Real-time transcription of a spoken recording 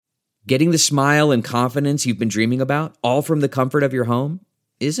Getting the smile and confidence you've been dreaming about, all from the comfort of your home,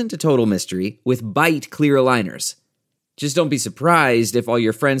 isn't a total mystery with Byte clear aligners. Just don't be surprised if all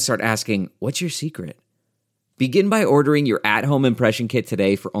your friends start asking, "What's your secret?" Begin by ordering your at-home impression kit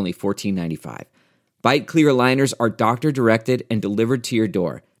today for only $14.95. Byte clear aligners are doctor-directed and delivered to your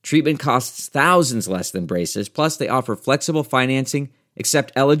door. Treatment costs thousands less than braces, plus they offer flexible financing,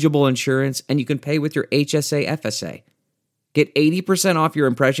 accept eligible insurance, and you can pay with your HSA FSA. Get 80% off your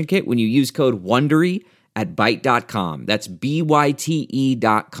impression kit when you use code WONDERY at Byte.com. That's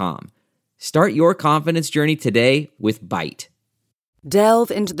BYTE.com. Start your confidence journey today with Byte.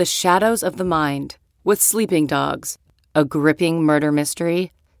 Delve into the shadows of the mind with Sleeping Dogs, a gripping murder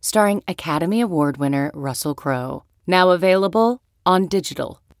mystery starring Academy Award winner Russell Crowe. Now available on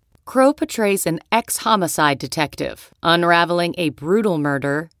digital. Crowe portrays an ex-homicide detective unraveling a brutal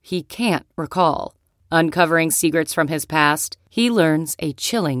murder he can't recall. Uncovering secrets from his past, he learns a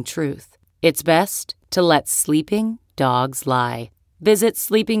chilling truth. It's best to let sleeping dogs lie. Visit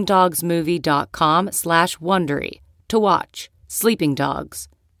sleepingdogsmovie.com/Wondery to watch Sleeping Dogs,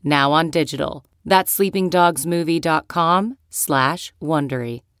 now on digital. That's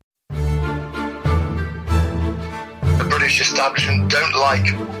sleepingdogsmovie.com/Wondery. The British establishment don't like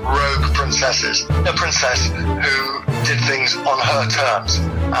rogue princesses. A princess who did things on her terms.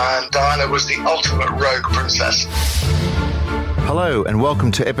 And Diana was the ultimate rogue princess. Hello and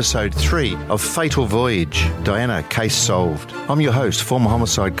welcome to episode 3 of Fatal Voyage, Diana, Case Solved. I'm your host, former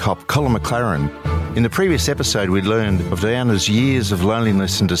homicide cop Colin McLaren. In the previous episode, we learned of Diana's years of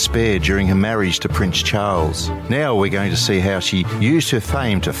loneliness and despair during her marriage to Prince Charles. Now we're going to see how she used her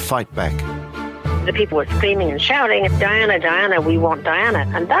fame to fight back. The people were screaming and shouting, "Diana, Diana, we want Diana."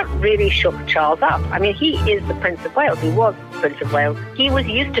 And that really shook Charles up. I mean, he is the Prince of Wales. He was the Prince of Wales. He was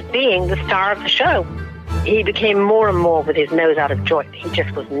used to being the star of the show. He became more and more with his nose out of joint. He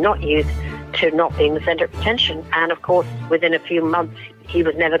just was not used to not being the centre of attention. And of course, within a few months, he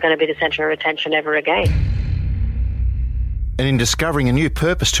was never going to be the centre of attention ever again. And in discovering a new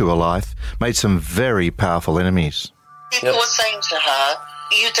purpose to her life, made some very powerful enemies. People were saying to her,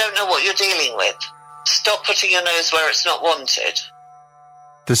 "You don't know what you're dealing with. Stop putting your nose where it's not wanted."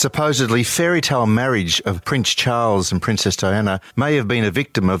 The supposedly fairy tale marriage of Prince Charles and Princess Diana may have been a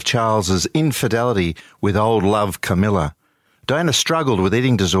victim of Charles's infidelity with old love Camilla. Diana struggled with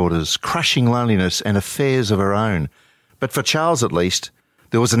eating disorders, crushing loneliness and affairs of her own. But for Charles at least,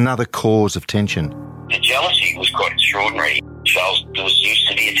 there was another cause of tension. The jealousy was quite extraordinary. Charles was used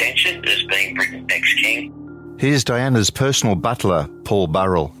to the attention as being Britain's next king. Here's Diana's personal butler, Paul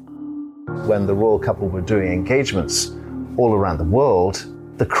Burrell. When the royal couple were doing engagements all around the world,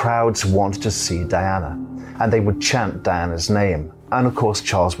 the crowds wanted to see Diana, and they would chant Diana's name. And of course,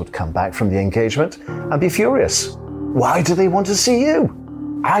 Charles would come back from the engagement and be furious. "Why do they want to see you?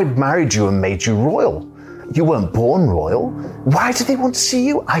 I married you and made you royal. You weren't born royal. Why do they want to see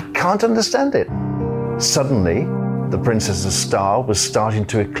you? I can't understand it." Suddenly, the princess's star was starting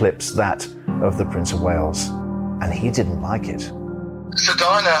to eclipse that of the Prince of Wales, and he didn't like it. So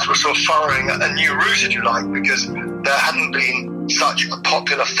Diana was sort of following a new route, if you like, because there hadn't been such a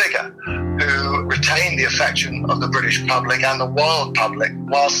popular figure who retained the affection of the British public and the world public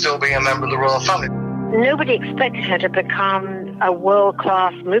while still being a member of the royal family. Nobody expected her to become a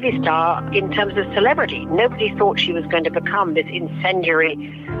world-class movie star in terms of celebrity. Nobody thought she was going to become this incendiary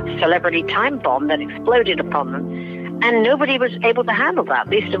celebrity time bomb that exploded upon them. And nobody was able to handle that,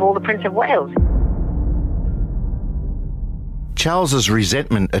 least of all the Prince of Wales. Charles's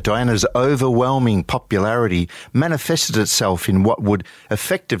resentment at Diana's overwhelming popularity manifested itself in what would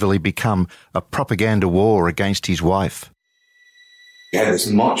effectively become a propaganda war against his wife. He had this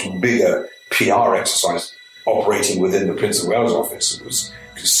much bigger PR exercise operating within the Prince of Wales office. It was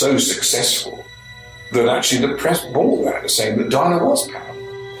so successful that actually the press bought that, saying that Diana was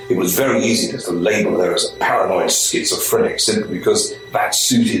paranoid. It was very easy to label her as a paranoid schizophrenic simply because that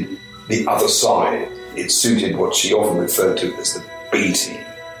suited the other side. It suited what she often referred to as the B team,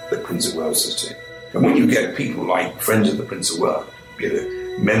 the Prince of Wales team. And when you get people like friends of the Prince of Wales,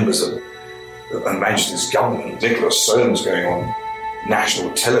 members of Her Majesty's government, Nicholas Soames going on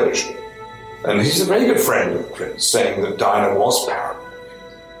national television, and he's a very good friend of the Prince, saying that Diana was paranoid.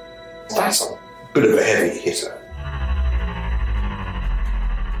 That's a bit of a heavy hitter.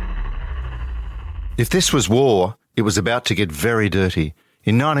 If this was war, it was about to get very dirty.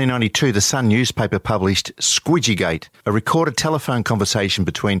 In 1992, the Sun newspaper published Squidgygate, a recorded telephone conversation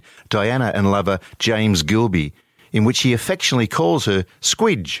between Diana and lover James Gilby, in which he affectionately calls her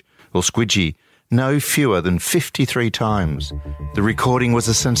Squidge, or Squidgy, no fewer than 53 times. The recording was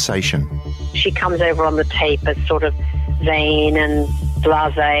a sensation. She comes over on the tape as sort of vain and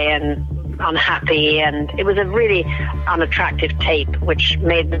blasé and unhappy, and it was a really unattractive tape which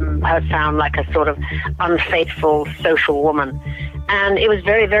made her sound like a sort of unfaithful social woman. And it was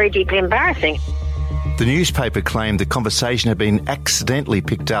very, very deeply embarrassing. The newspaper claimed the conversation had been accidentally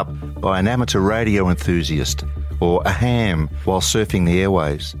picked up by an amateur radio enthusiast or a ham while surfing the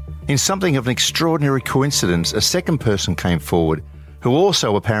airwaves. In something of an extraordinary coincidence, a second person came forward who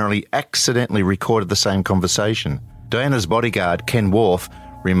also apparently accidentally recorded the same conversation. Diana's bodyguard, Ken Worf,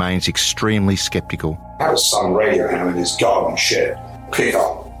 remains extremely sceptical. Had some radio ham in his garden shed pick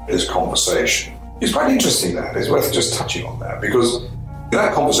up his conversation. It's quite interesting that. It's worth just touching on that, because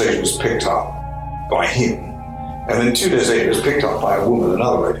that conversation was picked up by him, and then 2 days later it was picked up by a woman,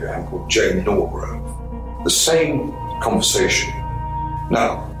 another radio ham called Jane Norgrove. The same conversation.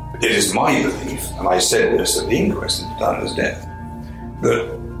 Now, it is my belief, and I said this at the inquest into Diana's death,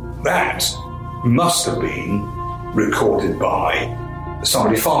 that must have been recorded by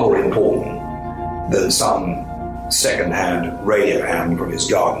somebody far more important than some second-hand radio ham from his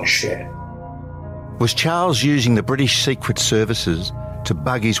garden shed. Was Charles using the British Secret Services to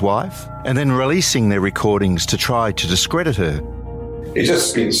bug his wife and then releasing their recordings to try to discredit her? It's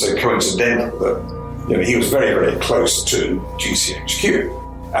just been so coincidental that he was very, very close to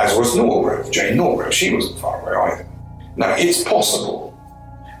GCHQ, as was Norgrove, Jane Norgrove. She wasn't far away either. Now, it's possible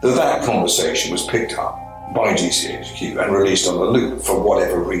that conversation was picked up by GCHQ and released on the loop for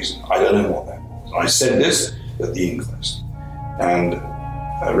whatever reason. I don't know what that was. I said this at the inquest, and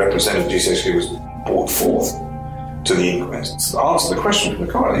a representative of GCHQ was brought forth to the inquest to answer the question from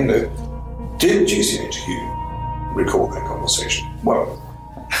the coroner. Did GCHQ record that conversation? Well,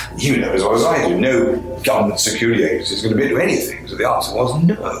 you know as well as I do, no government security agency is going to do anything, so the answer was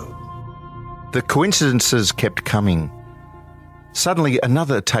no. The coincidences kept coming. Suddenly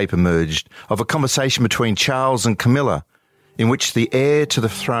another tape emerged of a conversation between Charles and Camilla, in which the heir to the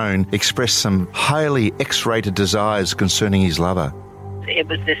throne expressed some highly X-rated desires concerning his lover. It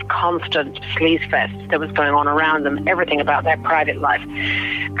was this constant sleaze fest that was going on around them, everything about their private life.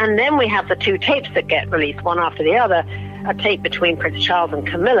 And then we have the two tapes that get released, one after the other, a tape between Prince Charles and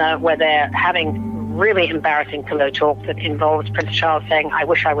Camilla where they're having really embarrassing pillow talk that involves Prince Charles saying, "I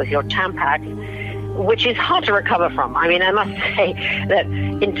wish I was your Tampax," which is hard to recover from. I mean, I must say that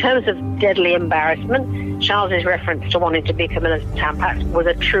in terms of deadly embarrassment, Charles's reference to wanting to be Camilla's Tampax was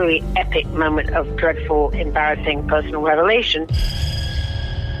a truly epic moment of dreadful, embarrassing personal revelation.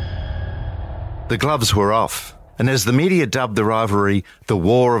 The gloves were off, and as the media dubbed the rivalry the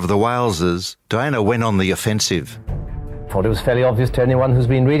War of the Walesers, Diana went on the offensive. I thought it was fairly obvious to anyone who's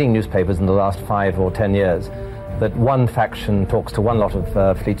been reading newspapers in the last 5 or 10 years that one faction talks to one lot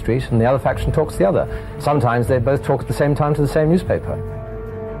of Fleet Street and the other faction talks to the other. Sometimes they both talk at the same time to the same newspaper.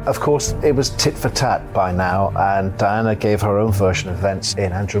 Of course, it was tit for tat by now, and Diana gave her own version of events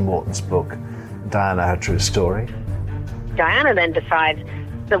in Andrew Morton's book, Diana, Her True Story. Diana then decides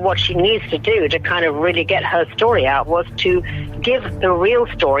that what she needs to do to kind of really get her story out was to give the real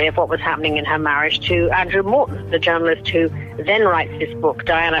story of what was happening in her marriage to Andrew Morton, the journalist who then writes this book,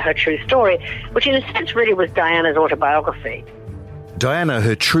 Diana, Her True Story, which in a sense really was Diana's autobiography. Diana,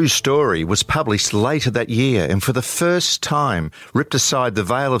 Her True Story was published later that year and for the first time ripped aside the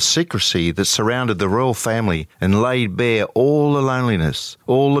veil of secrecy that surrounded the royal family and laid bare all the loneliness,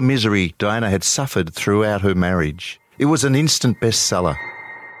 all the misery Diana had suffered throughout her marriage. It was an instant bestseller.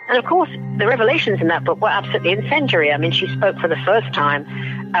 And of course, the revelations in that book were absolutely incendiary. I mean, she spoke for the first time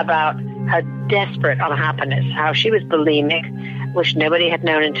about her desperate unhappiness, how she was bulimic, which nobody had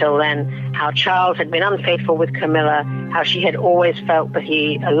known until then, how Charles had been unfaithful with Camilla, how she had always felt that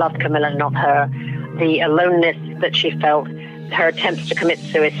he loved Camilla, not her, the aloneness that she felt, her attempts to commit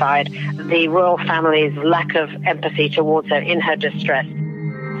suicide, the royal family's lack of empathy towards her in her distress.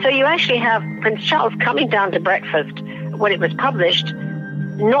 So you actually have Prince Charles coming down to breakfast when it was published,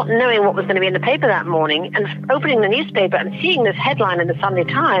 not knowing what was going to be in the paper that morning, and opening the newspaper and seeing this headline in the Sunday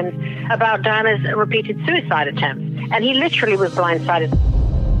Times about Diana's repeated suicide attempts. And he literally was blindsided.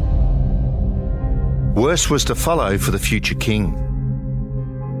 Worse was to follow for the future king.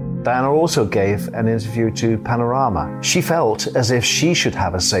 Diana also gave an interview to Panorama. She felt as if she should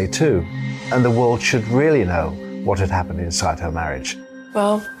have a say too, and the world should really know what had happened inside her marriage.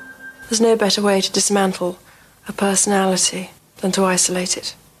 Well, there's no better way to dismantle a personality than to isolate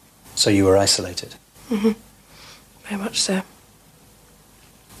it. So you were isolated? Mm-hmm. Very much so.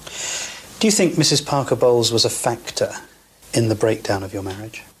 Do you think Mrs. Parker Bowles was a factor in the breakdown of your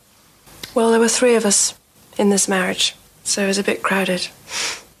marriage? Well, there were 3 of us in this marriage, so it was a bit crowded.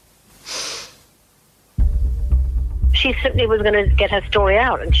 she simply was going to get her story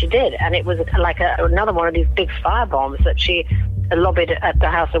out, and she did. And it was like another one of these big firebombs that she lobbied at the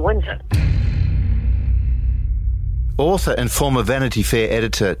House of Windsor. Author and former Vanity Fair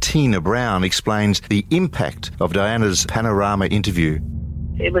editor Tina Brown explains the impact of Diana's Panorama interview.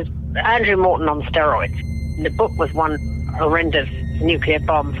 It was Andrew Morton on steroids. The book was one horrendous nuclear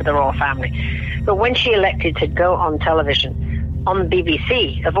bomb for the royal family. But when she elected to go on television, on the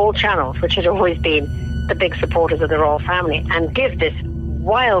BBC, of all channels, which had always been the big supporters of the royal family, and give this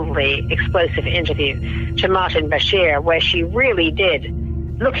wildly explosive interview to Martin Bashir, where she really did,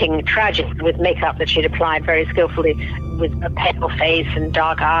 looking tragic with makeup that she'd applied very skillfully, with a pale face and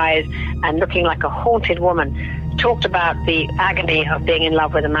dark eyes, and looking like a haunted woman, talked about the agony of being in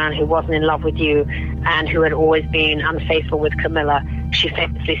love with a man who wasn't in love with you and who had always been unfaithful with Camilla. She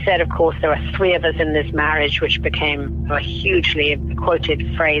famously said, of course, there are 3 of us in this marriage, which became a hugely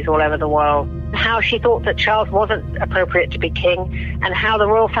quoted phrase all over the world. How she thought that Charles wasn't appropriate to be king, and how the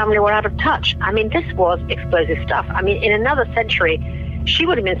royal family were out of touch. I mean, this was explosive stuff. I mean, in another century, she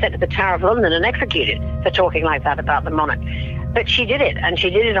would have been sent to the Tower of London and executed for talking like that about the monarch. But she did it, and she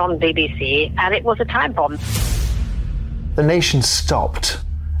did it on BBC, and it was a time bomb. The nation stopped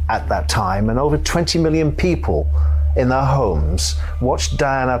at that time, and over 20 million people in their homes watched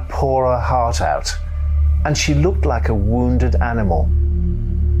Diana pour her heart out. And she looked like a wounded animal.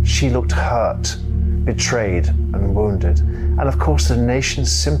 She looked hurt, betrayed, and wounded. And of course, the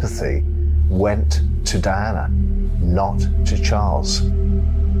nation's sympathy went to Diana, not to Charles.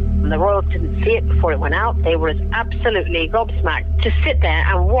 The royals didn't see it before it went out. They were absolutely gobsmacked to sit there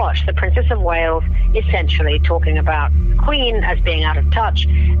and watch the Princess of Wales essentially talking about the Queen as being out of touch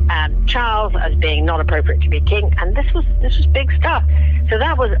and Charles as being not appropriate to be king. And this was big stuff. So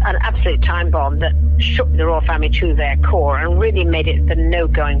that was an absolute time bomb that shook the royal family to their core and really made it the no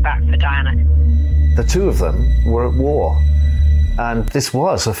going back for Diana. The two of them were at war, and this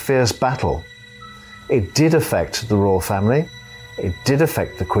was a fierce battle. It did affect the royal family. It did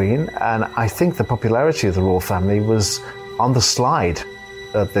affect the Queen, and I think the popularity of the royal family was on the slide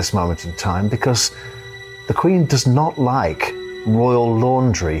at this moment in time, because the Queen does not like royal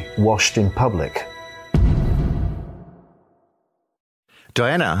laundry washed in public.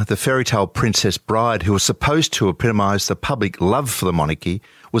 Diana, the fairy tale princess bride who was supposed to epitomise the public love for the monarchy,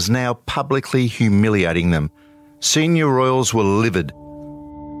 was now publicly humiliating them. Senior royals were livid.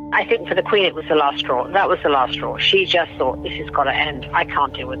 I think for the Queen it was the last straw. That was the last straw. She just thought, this has got to end. I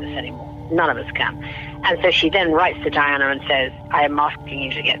can't deal with this anymore. None of us can. And so she then writes to Diana and says, I am asking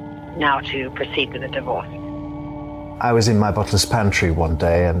you to proceed with the divorce. I was in my butler's pantry one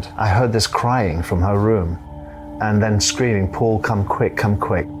day and I heard this crying from her room and then screaming, Paul, come quick, come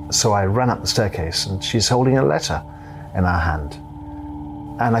quick. So I ran up the staircase and she's holding a letter in her hand.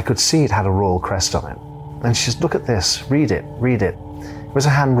 And I could see it had a royal crest on it. And she says, look at this, read it, read it. It was a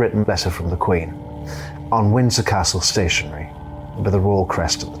handwritten letter from the Queen on Windsor Castle stationery with a royal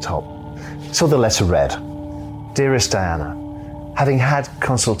crest at the top. So the letter read, Dearest Diana, having had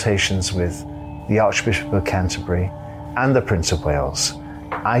consultations with the Archbishop of Canterbury and the Prince of Wales,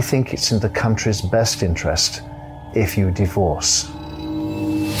 I think it's in the country's best interest if you divorce.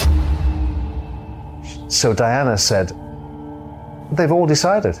 So Diana said, they've all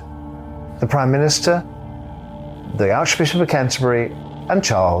decided. The Prime Minister, the Archbishop of Canterbury, and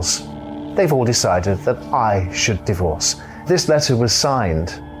Charles, they've all decided that I should divorce. This letter was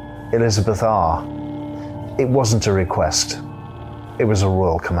signed Elizabeth R. It wasn't a request. It was a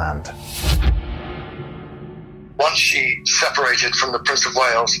royal command. Once she separated from the Prince of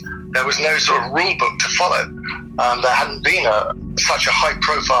Wales, there was no sort of rule book to follow. There hadn't been such a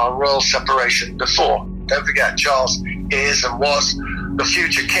high-profile royal separation before. Don't forget, Charles is and was the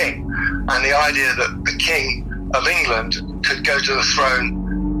future king, and the idea that the King of England could go to the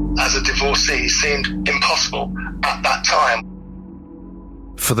throne as a divorcee seemed impossible at that time.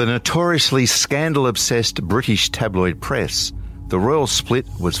 For the notoriously scandal-obsessed British tabloid press, the royal split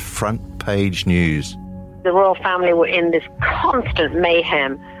was front-page news. The royal family were in this constant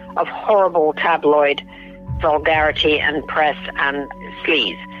mayhem of horrible tabloid vulgarity and press and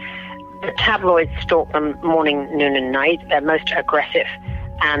sleaze. The tabloids stalked them morning, noon and night. They're most aggressive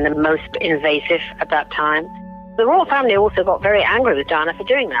and the most invasive at that time. The royal family also got very angry with Diana for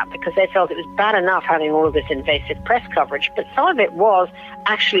doing that because they felt it was bad enough having all of this invasive press coverage, but some of it was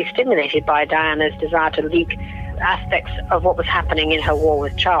actually stimulated by Diana's desire to leak aspects of what was happening in her war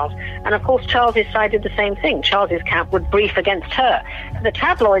with Charles. And of course, Charles's side did the same thing. Charles's camp would brief against her. The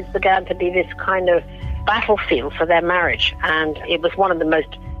tabloids began to be this kind of battlefield for their marriage, and it was one of the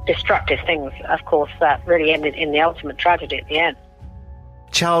most destructive things, of course, that really ended in the ultimate tragedy at the end.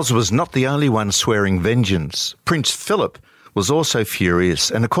 Charles was not the only one swearing vengeance. Prince Philip was also furious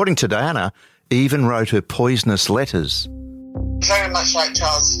and, according to Diana, even wrote her poisonous letters. Very much like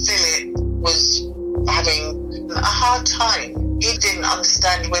Charles, Philip was having a hard time. He didn't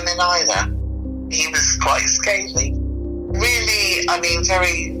understand women either. He was quite scathing. Really,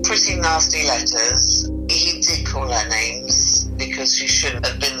 very pretty nasty letters. He did call her names because she shouldn't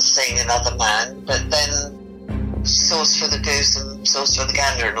have been seeing another man, but then sauce for the goose and sauce for the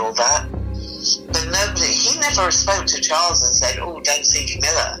gander and all that. But he never spoke to Charles and said, "Oh, don't see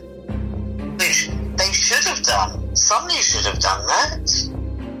Camilla," which they should have done. Somebody should have done that.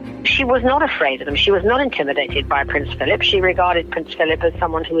 She was not afraid of them. She was not intimidated by Prince Philip. She regarded Prince Philip as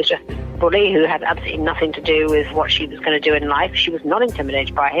someone who was just a bully, who had absolutely nothing to do with what she was going to do in life. She was not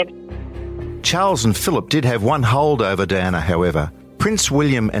intimidated by him. Charles and Philip did have one hold over Diana, however. Prince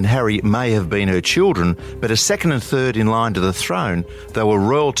William and Harry may have been her children, but as second and third in line to the throne, they were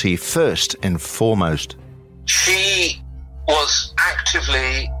royalty first and foremost. She was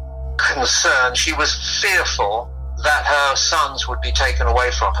actively concerned. She was fearful that her sons would be taken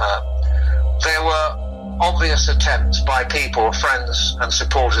away from her. There were obvious attempts by people, friends and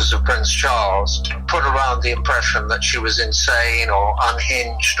supporters of Prince Charles, to put around the impression that she was insane or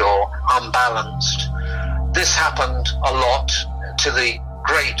unhinged or unbalanced. This happened a lot, to the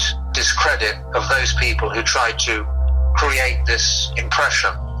great discredit of those people who tried to create this impression.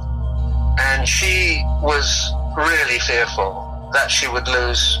 And she was really fearful that she would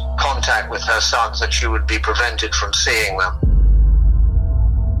lose contact with her sons, that she would be prevented from seeing them.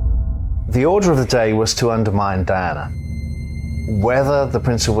 The order of the day was to undermine Diana. Whether the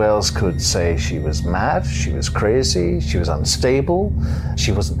Prince of Wales could say she was mad, she was crazy, she was unstable,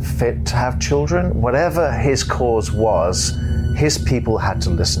 she wasn't fit to have children, whatever his cause was, his people had to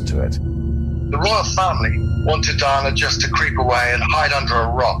listen to it. The royal family wanted Diana just to creep away and hide under a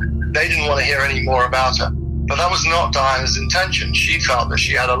rock. They didn't want to hear any more about her. But that was not Diana's intention. She felt that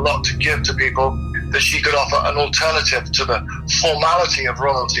she had a lot to give to people, that she could offer an alternative to the formality of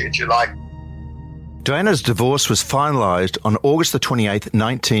royalty, if you like. Diana's divorce was finalised on August the 28th,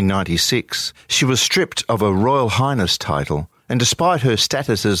 1996. She was stripped of a Royal Highness title, and despite her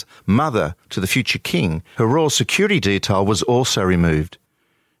status as mother to the future king, her royal security detail was also removed.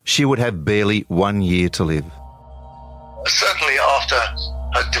 She would have barely 1 year to live. Certainly after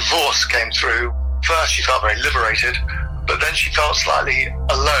her divorce came through, first she felt very liberated, but then she felt slightly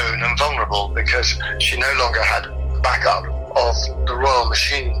alone and vulnerable because she no longer had backup of the royal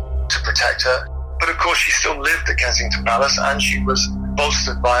machine to protect her. But of course she still lived at Kensington Palace, and she was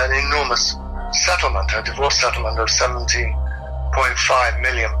bolstered by an enormous settlement, her divorce settlement of £17.5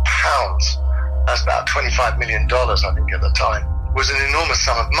 million. That's about $25 million, I think, at the time. It was an enormous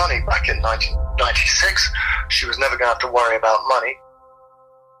sum of money back in 1996. She was never going to have to worry about money.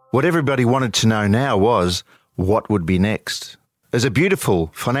 What everybody wanted to know now was, what would be next? As a beautiful,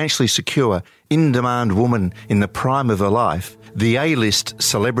 financially secure, in-demand woman in the prime of her life, the A-list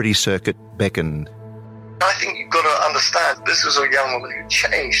celebrity circuit beckoned. I think you've got to understand, this was a young woman who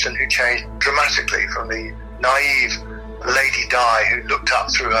changed, and who changed dramatically from the naive Lady Di who looked up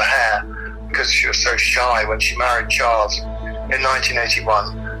through her hair because she was so shy when she married Charles in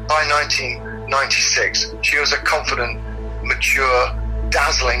 1981. By 1996, she was a confident, mature,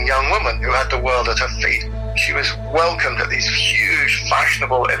 dazzling young woman who had the world at her feet. She was welcomed at these huge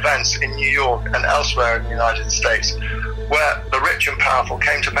fashionable events in New York and elsewhere in the United States, where the rich and powerful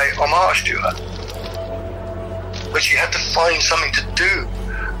came to pay homage to her. But she had to find something to do,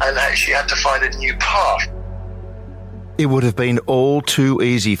 and she had to find a new path. It would have been all too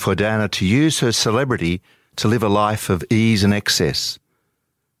easy for Diana to use her celebrity to live a life of ease and excess.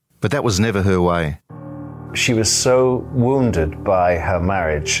 But that was never her way. She was so wounded by her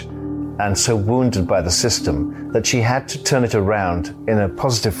marriage and so wounded by the system that she had to turn it around in a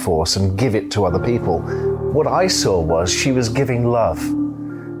positive force and give it to other people. What I saw was she was giving love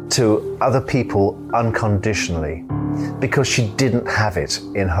to other people unconditionally because she didn't have it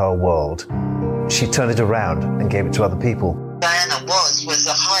in her world. She turned it around and gave it to other people. Diana was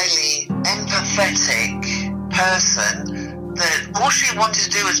a highly empathetic person that all she wanted to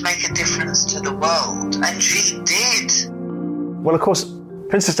do was make a difference to the world, and she did. Well, of course,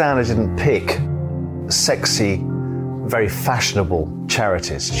 Princess Diana didn't pick sexy, very fashionable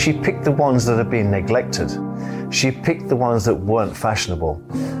charities. She picked the ones that had been neglected. She picked the ones that weren't fashionable.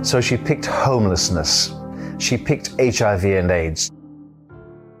 So she picked homelessness. She picked HIV and AIDS.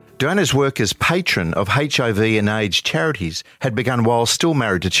 Diana's work as patron of HIV and AIDS charities had begun while still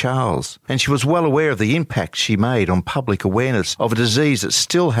married to Charles, and she was well aware of the impact she made on public awareness of a disease that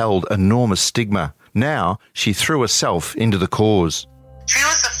still held enormous stigma. Now she threw herself into the cause. She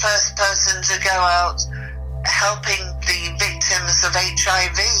was the first person to go out helping the victims of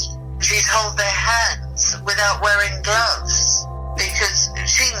HIV. She'd hold their hands without wearing gloves because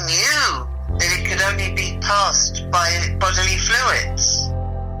she knew that it could only be passed by bodily fluids.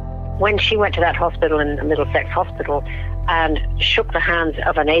 When she went to that hospital, in the Middlesex Hospital, and shook the hands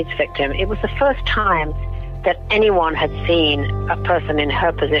of an AIDS victim, it was the first time that anyone had seen a person in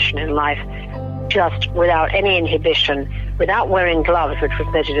her position in life just without any inhibition, without wearing gloves, which was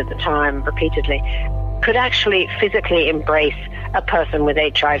measured at the time repeatedly, could actually physically embrace a person with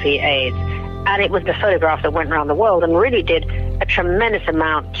HIV/AIDS. And it was the photograph that went around the world and really did a tremendous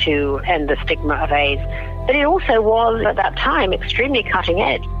amount to end the stigma of AIDS. But it also was, at that time, extremely cutting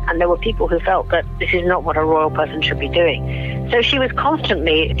edge. And there were people who felt that this is not what a royal person should be doing. So she was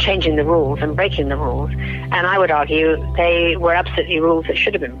constantly changing the rules and breaking the rules. And I would argue they were absolutely rules that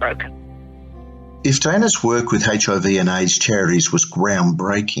should have been broken. If Diana's work with HIV and AIDS charities was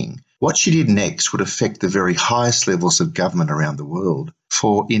groundbreaking, what she did next would affect the very highest levels of government around the world.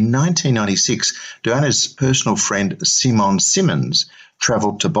 For in 1996, Diana's personal friend Simon Simmons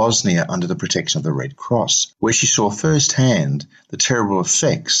travelled to Bosnia under the protection of the Red Cross, where she saw firsthand the terrible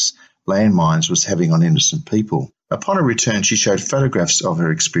effects landmines was having on innocent people. Upon her return, she showed photographs of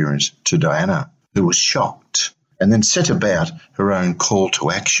her experience to Diana, who was shocked, and then set about her own call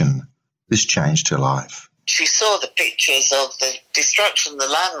to action. This changed her life. She saw the pictures of the destruction the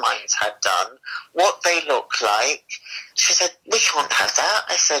landmines had done, what they look like. She said, we can't have that.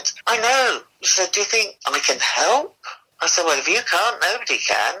 I said, I know. She said, do you think I can help? I said, well, if you can't, nobody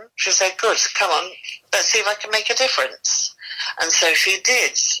can. She said, good, come on, let's see if I can make a difference. And so she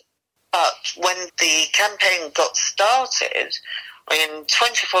did. But when the campaign got started, in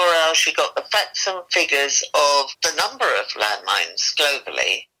 24 hours she got the facts and figures of the number of landmines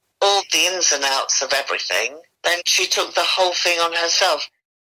globally, all the ins and outs of everything. Then she took the whole thing on herself.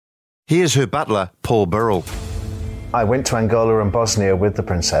 Here's her butler, Paul Burrell. I went to Angola and Bosnia with the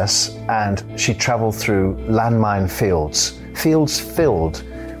princess, and she travelled through landmine fields filled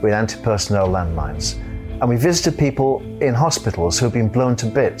with anti-personnel landmines. And we visited people in hospitals who had been blown to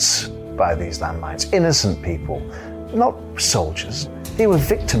bits by these landmines. Innocent people, not soldiers. They were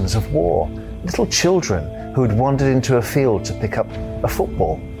victims of war. Little children who had wandered into a field to pick up a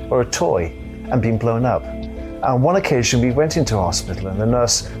football or a toy and been blown up. On one occasion we went into a hospital and the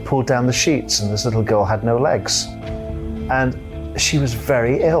nurse pulled down the sheets and this little girl had no legs. And she was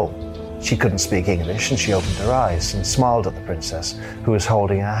very ill. She couldn't speak English and she opened her eyes and smiled at the princess who was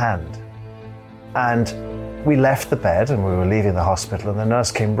holding her hand. And we left the bed and we were leaving the hospital and the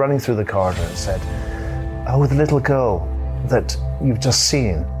nurse came running through the corridor and said, oh, the little girl that you've just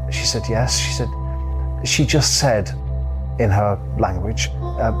seen. She said, yes. She said, she just said in her language,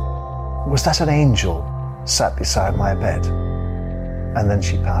 was that an angel sat beside my bed? And then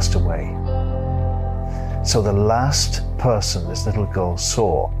she passed away. So the last person this little girl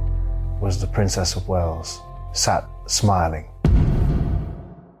saw was the Princess of Wales, sat smiling.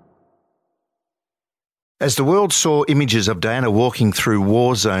 As the world saw images of Diana walking through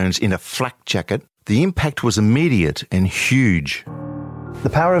war zones in a flak jacket, the impact was immediate and huge. The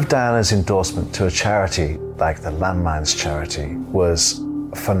power of Diana's endorsement to a charity like the Landmines charity was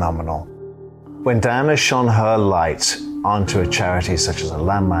phenomenal. When Diana shone her light onto a charity such as a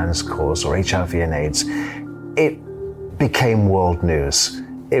Landmines cause or HIV and AIDS, it became world news.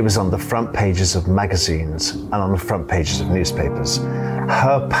 It was on the front pages of magazines and on the front pages of newspapers.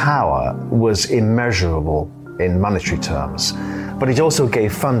 Her power was immeasurable in monetary terms, but it also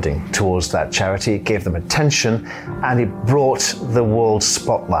gave funding towards that charity. It gave them attention, and it brought the world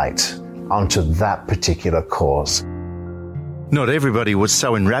spotlight onto that particular cause. Not everybody was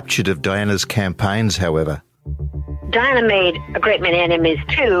so enraptured of Diana's campaigns, however. Diana made a great many enemies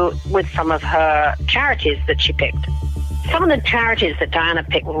too with some of her charities that she picked. Some of the charities that Diana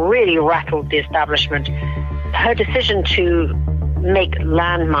picked really rattled the establishment. Her decision to make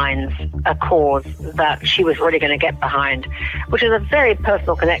landmines a cause that she was really going to get behind, which is a very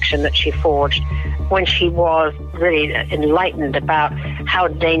personal connection that she forged when she was really enlightened about how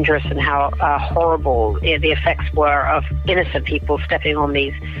dangerous and how horrible the effects were of innocent people stepping on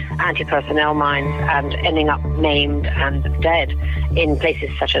these anti-personnel mines and ending up maimed and dead in places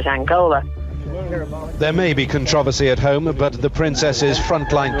such as Angola. There may be controversy at home, but the princess's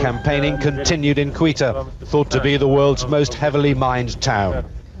frontline campaigning continued in Quito, thought to be the world's most heavily mined town.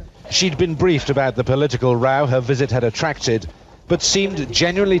 She'd been briefed about the political row her visit had attracted, but seemed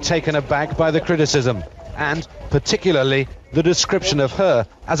genuinely taken aback by the criticism, and particularly the description of her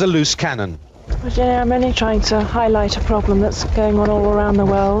as a loose cannon. But yeah, I'm only trying to highlight a problem that's going on all around the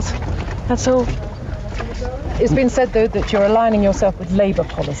world. That's all. It's been said, though, that you're aligning yourself with Labour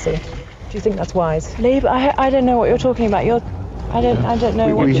policy. Do you think that's wise? Labour? I don't know what you're talking about. I don't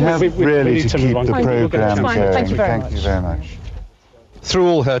know what we you're... have really to keep the programme going. Thank you very much. Through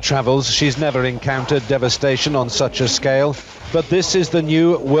all her travels, she's never encountered devastation on such a scale, but this is the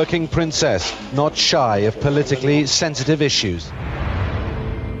new working princess, not shy of politically sensitive issues.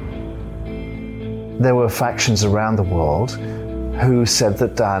 There were factions around the world who said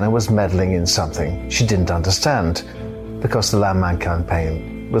that Diana was meddling in something she didn't understand, because the Landmine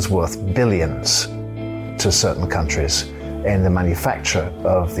campaign was worth billions to certain countries in the manufacture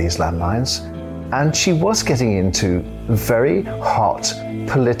of these landmines. And she was getting into very hot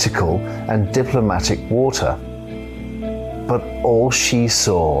political and diplomatic water. But all she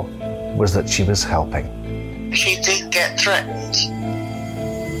saw was that she was helping. She did get threatened.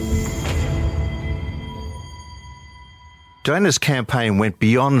 Diana's campaign went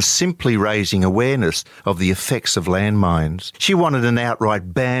beyond simply raising awareness of the effects of landmines. She wanted an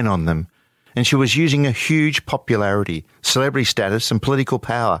outright ban on them, and she was using a huge popularity, celebrity status and political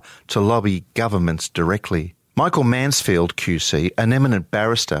power to lobby governments directly. Michael Mansfield QC, an eminent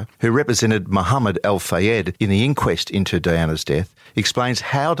barrister who represented Mohammed Al-Fayed in the inquest into Diana's death, explains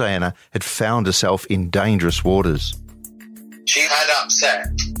how Diana had found herself in dangerous waters. She had upset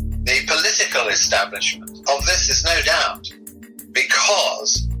the political establishment. Of this is no doubt,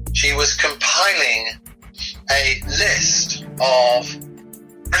 because she was compiling a list of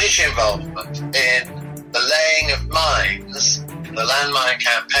British involvement in the laying of mines. The landmine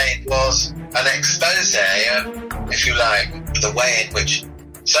campaign was an expose of, if you like, the way in which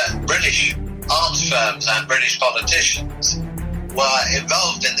certain British arms firms and British politicians were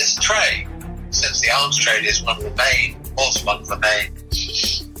involved in this trade. Since the arms trade is one of the main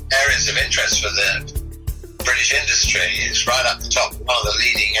areas of interest for the British industry, it's right up the top, one of the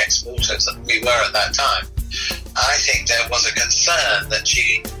leading exporters that we were at that time. I think there was a concern that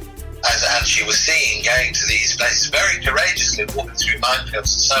she was seen going to these places very courageously, walking through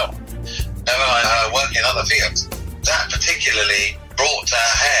minefields and so on. Never mind her work in other fields. That particularly brought to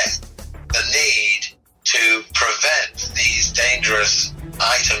her head the need to prevent these dangerous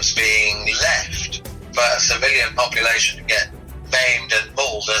items being left for a civilian population to get maimed and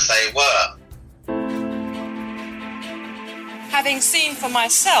mauled as they were. Having seen for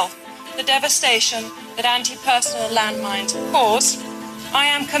myself the devastation that anti-personnel landmines cause, I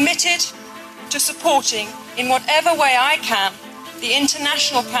am committed to supporting, in whatever way I can, the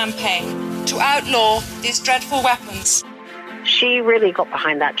international campaign to outlaw these dreadful weapons. She really got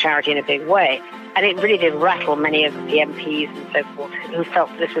behind that charity in a big way, and it really did rattle many of the MPs and so forth who felt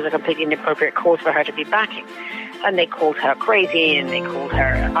this was a completely inappropriate cause for her to be backing. And they called her crazy and they called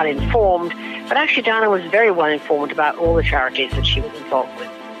her uninformed. But actually, Diana was very well informed about all the charities that she was involved with.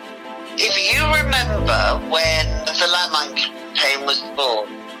 If you remember when the landmine campaign was born,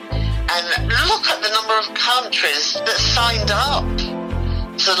 and look at the number of countries that signed up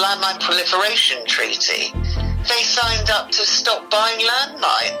to the Landmine Proliferation Treaty, they signed up to stop buying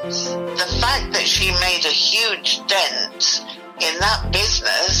landmines. The fact that she made a huge dent in that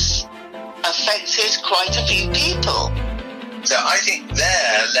business affected quite a few people. So I think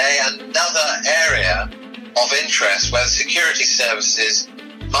there lay another area of interest where the security services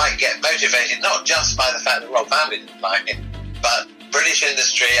might get motivated, not just by the fact that the royal family didn't like it, but British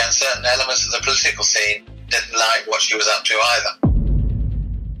industry and certain elements of the political scene didn't like what she was up to either.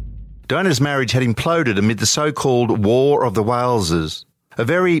 Diana's marriage had imploded amid the so-called War of the Waleses, a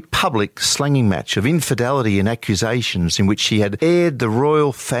very public slanging match of infidelity and accusations in which she had aired the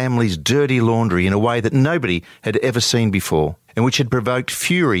royal family's dirty laundry in a way that nobody had ever seen before, and which had provoked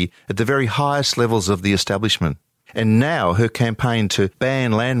fury at the very highest levels of the establishment. And now her campaign to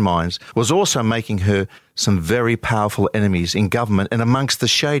ban landmines was also making her some very powerful enemies in government and amongst the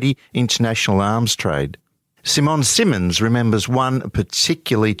shady international arms trade. Simone Simmons remembers one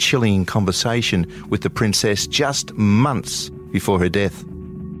particularly chilling conversation with the princess just months before her death.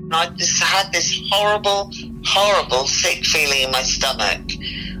 I just had this horrible, horrible sick feeling in my stomach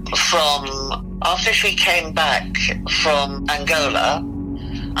from after she came back from Angola.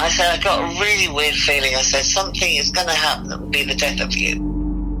 I said, I got a really weird feeling. I said, something is going to happen that will be the death of you.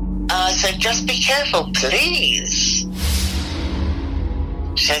 And I said, just be careful, please.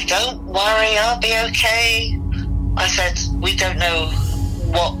 She said, don't worry, I'll be okay. I said, we don't know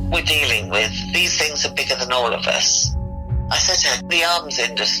what we're dealing with. These things are bigger than all of us. I said to her, the arms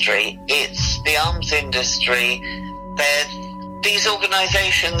industry, it's the arms industry. These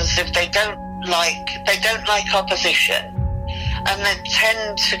organisations, if they don't like opposition, and they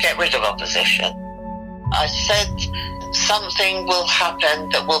tend to get rid of opposition. I said, something will happen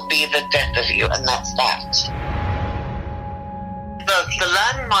that will be the death of you, and that's that. Look, the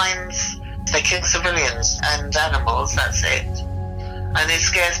landmines, they kill civilians and animals, that's it. And it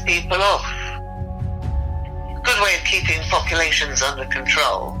scares people off. Good way of keeping populations under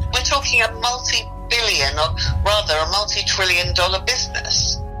control. We're talking a multi-billion, or rather a multi-trillion-dollar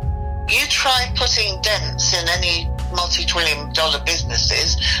business. You try putting dents in any multi-trillion-dollar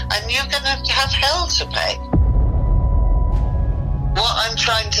businesses and you're going to have hell to pay. What I'm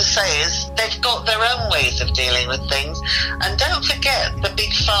trying to say is they've got their own ways of dealing with things. And don't forget, the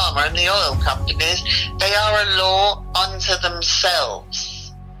big pharma and the oil companies, they are a law unto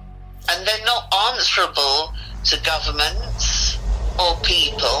themselves. And they're not answerable to governments or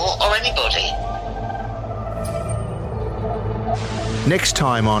people or anybody. Next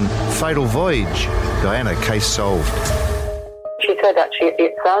time on Fatal Voyage, Diana, case solved. She said, actually,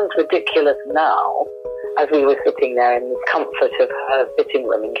 it sounds ridiculous now, as we were sitting there in the comfort of her sitting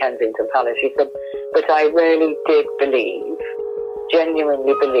room in Kensington Palace. She said, but I really did believe,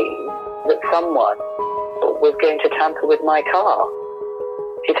 genuinely believe, that someone was going to tamper with my car.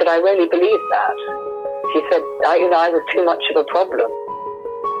 She said, I really believed that. She said, I was too much of a problem.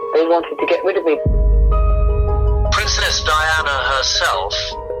 They wanted to get rid of me. Princess Diana herself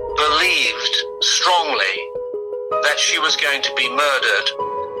believed strongly that she was going to be murdered,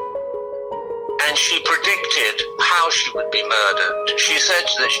 and she predicted how she would be murdered. She said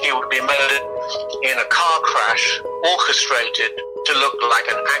that she would be murdered in a car crash, orchestrated to look like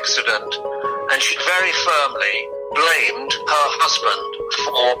an accident, and she very firmly blamed her husband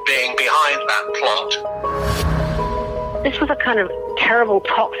for being behind that plot. This was a kind of terrible,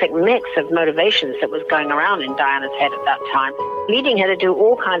 toxic mix of motivations that was going around in Diana's head at that time, leading her to do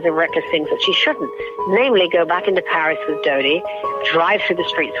all kinds of reckless things that she shouldn't. Namely, go back into Paris with Dodi, drive through the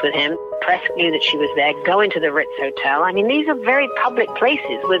streets with him. Press knew that she was there, go into the Ritz Hotel. I mean, these are very public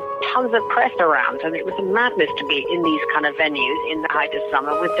places with tons of press around, and it was a madness to be in these kind of venues in the height of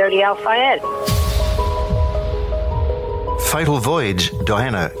summer with Dodi Al-Fayed. Fatal Voyage,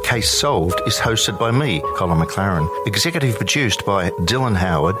 Diana, Case Solved is hosted by me, Colin McLaren, executive produced by Dylan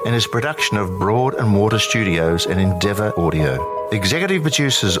Howard, and is production of Broad and Water Studios and Endeavour Audio. Executive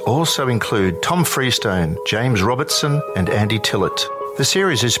producers also include Tom Freestone, James Robertson and Andy Tillett. The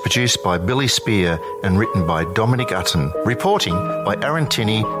series is produced by Billy Spear and written by Dominic Utton. Reporting by Aaron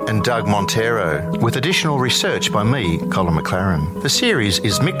Tinney and Doug Montero, with additional research by me, Colin McLaren. The series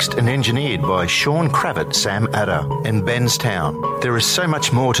is mixed and engineered by Sean Kravitz, Sam Adder, and Benstown. There is so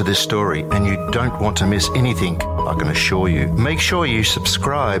much more to this story, and you don't want to miss anything, I can assure you. Make sure you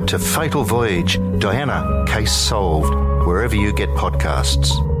subscribe to Fatal Voyage, Diana, Case Solved, wherever you get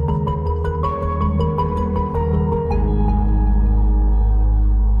podcasts.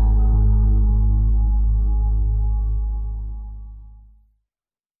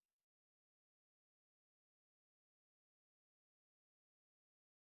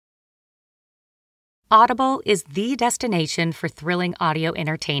 Audible is the destination for thrilling audio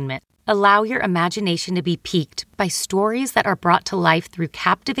entertainment. Allow your imagination to be piqued by stories that are brought to life through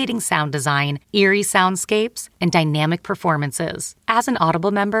captivating sound design, eerie soundscapes, and dynamic performances. As an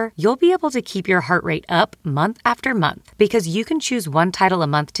Audible member, you'll be able to keep your heart rate up month after month because you can choose one title a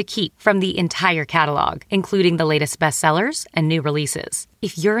month to keep from the entire catalog, including the latest bestsellers and new releases.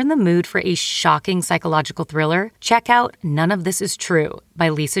 If you're in the mood for a shocking psychological thriller, check out None of This Is True by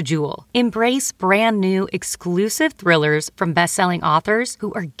Lisa Jewell. Embrace brand new exclusive thrillers from best-selling authors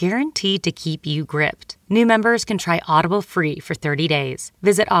who are guaranteed to keep you gripped. New members can try Audible free for 30 days.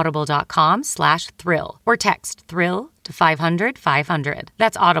 Visit audible.com/thrill or text thrill to 500-500.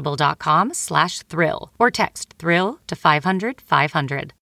 That's audible.com/thrill or text thrill to 500-500.